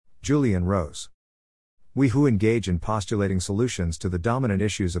Julian Rose. We who engage in postulating solutions to the dominant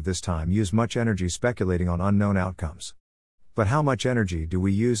issues of this time use much energy speculating on unknown outcomes. But how much energy do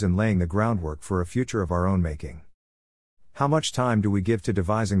we use in laying the groundwork for a future of our own making? How much time do we give to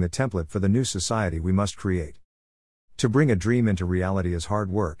devising the template for the new society we must create? To bring a dream into reality is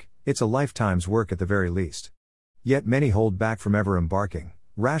hard work, it's a lifetime's work at the very least. Yet many hold back from ever embarking,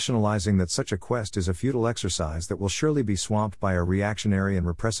 rationalizing that such a quest is a futile exercise that will surely be swamped by a reactionary and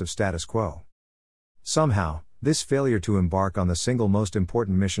repressive status quo. Somehow, this failure to embark on the single most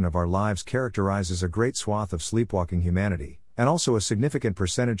important mission of our lives characterizes a great swath of sleepwalking humanity, and also a significant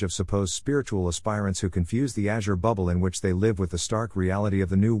percentage of supposed spiritual aspirants who confuse the azure bubble in which they live with the stark reality of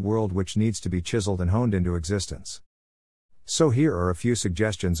the new world which needs to be chiseled and honed into existence. So here are a few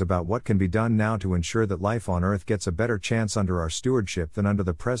suggestions about what can be done now to ensure that life on Earth gets a better chance under our stewardship than under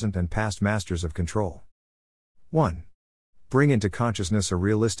the present and past masters of control. 1. Bring into consciousness a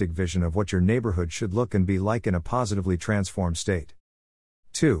realistic vision of what your neighborhood should look and be like in a positively transformed state.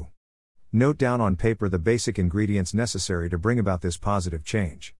 2. Note down on paper the basic ingredients necessary to bring about this positive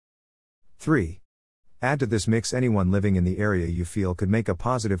change. 3. Add to this mix anyone living in the area you feel could make a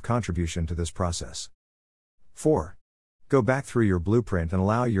positive contribution to this process. 4. Go back through your blueprint and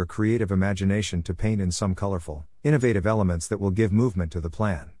allow your creative imagination to paint in some colorful, innovative elements that will give movement to the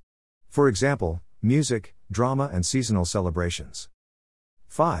plan. For example, music, drama, and seasonal celebrations.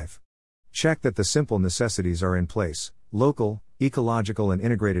 5. Check that the simple necessities are in place: local, ecological, and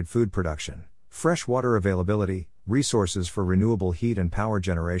integrated food production, fresh water availability, resources for renewable heat and power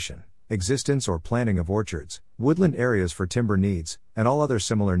generation, existence or planting of orchards, woodland areas for timber needs, and all other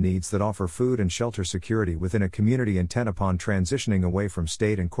similar needs that offer food and shelter security within a community intent upon transitioning away from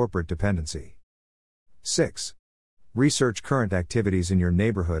state and corporate dependency. 6. Research current activities in your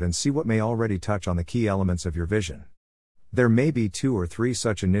neighborhood and see what may already touch on the key elements of your vision. There may be 2 or 3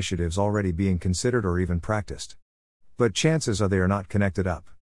 such initiatives already being considered or even practiced. But chances are they are not connected up.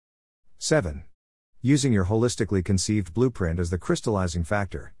 7. Using your holistically conceived blueprint as the crystallizing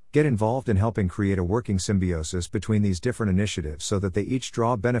factor, get involved in helping create a working symbiosis between these different initiatives so that they each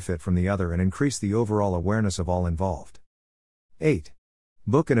draw benefit from the other and increase the overall awareness of all involved. 8.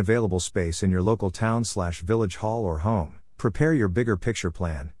 Book an available space in your local town/village hall or home, prepare your bigger picture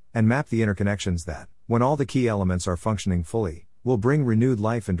plan, and map the interconnections that, when all the key elements are functioning fully, will bring renewed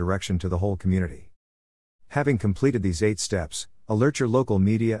life and direction to the whole community. Having completed these 8 steps, alert your local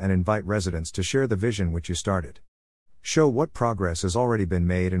media and invite residents to share the vision which you started. Show what progress has already been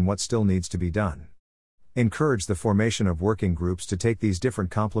made and what still needs to be done. Encourage the formation of working groups to take these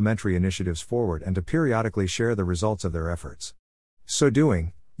different complementary initiatives forward and to periodically share the results of their efforts. So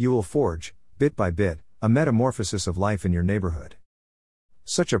doing, you will forge, bit by bit, a metamorphosis of life in your neighborhood.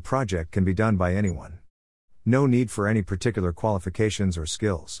 Such a project can be done by anyone. No need for any particular qualifications or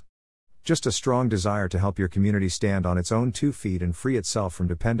skills. Just a strong desire to help your community stand on its own 2 feet and free itself from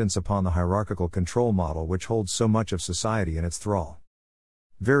dependence upon the hierarchical control model which holds so much of society in its thrall.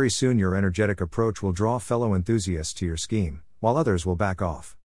 Very soon your energetic approach will draw fellow enthusiasts to your scheme, while others will back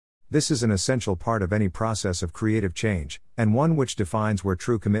off. This is an essential part of any process of creative change, and one which defines where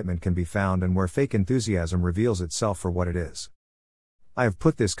true commitment can be found and where fake enthusiasm reveals itself for what it is. I have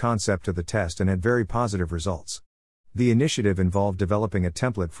put this concept to the test and had very positive results. The initiative involved developing a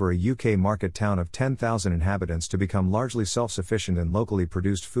template for a UK market town of 10,000 inhabitants to become largely self-sufficient in locally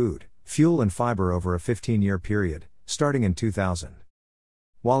produced food, fuel and fiber over a 15-year period, starting in 2000.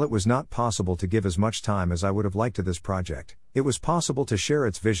 While it was not possible to give as much time as I would have liked to this project, it was possible to share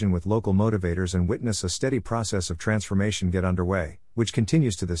its vision with local motivators and witness a steady process of transformation get underway, which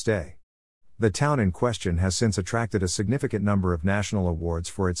continues to this day. The town in question has since attracted a significant number of national awards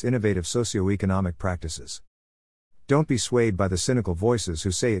for its innovative socio-economic practices. Don't be swayed by the cynical voices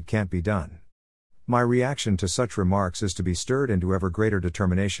who say it can't be done. My reaction to such remarks is to be stirred into ever greater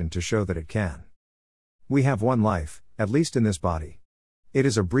determination to show that it can. We have one life, at least in this body. It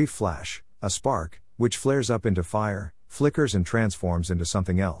is a brief flash, a spark, which flares up into fire, flickers and transforms into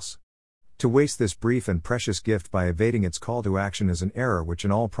something else. To waste this brief and precious gift by evading its call to action is an error which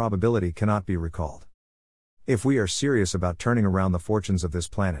in all probability cannot be recalled. If we are serious about turning around the fortunes of this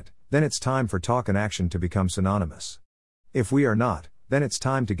planet, then it's time for talk and action to become synonymous. If we are not, then it's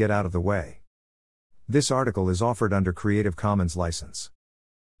time to get out of the way. This article is offered under Creative Commons license.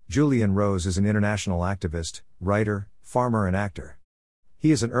 Julian Rose is an international activist, writer, farmer and actor.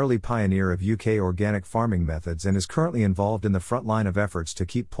 He is an early pioneer of UK organic farming methods and is currently involved in the front line of efforts to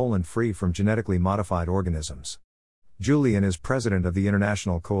keep Poland free from genetically modified organisms. Julian is president of the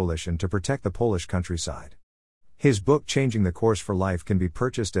International Coalition to Protect the Polish Countryside. His book Changing the Course for Life can be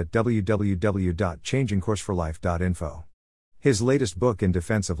purchased at www.changingcourseforlife.info. His latest book, In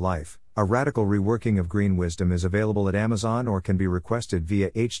Defense of Life, A Radical Reworking of Green Wisdom, is available at Amazon or can be requested via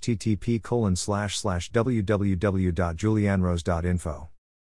http://www.julianrose.info.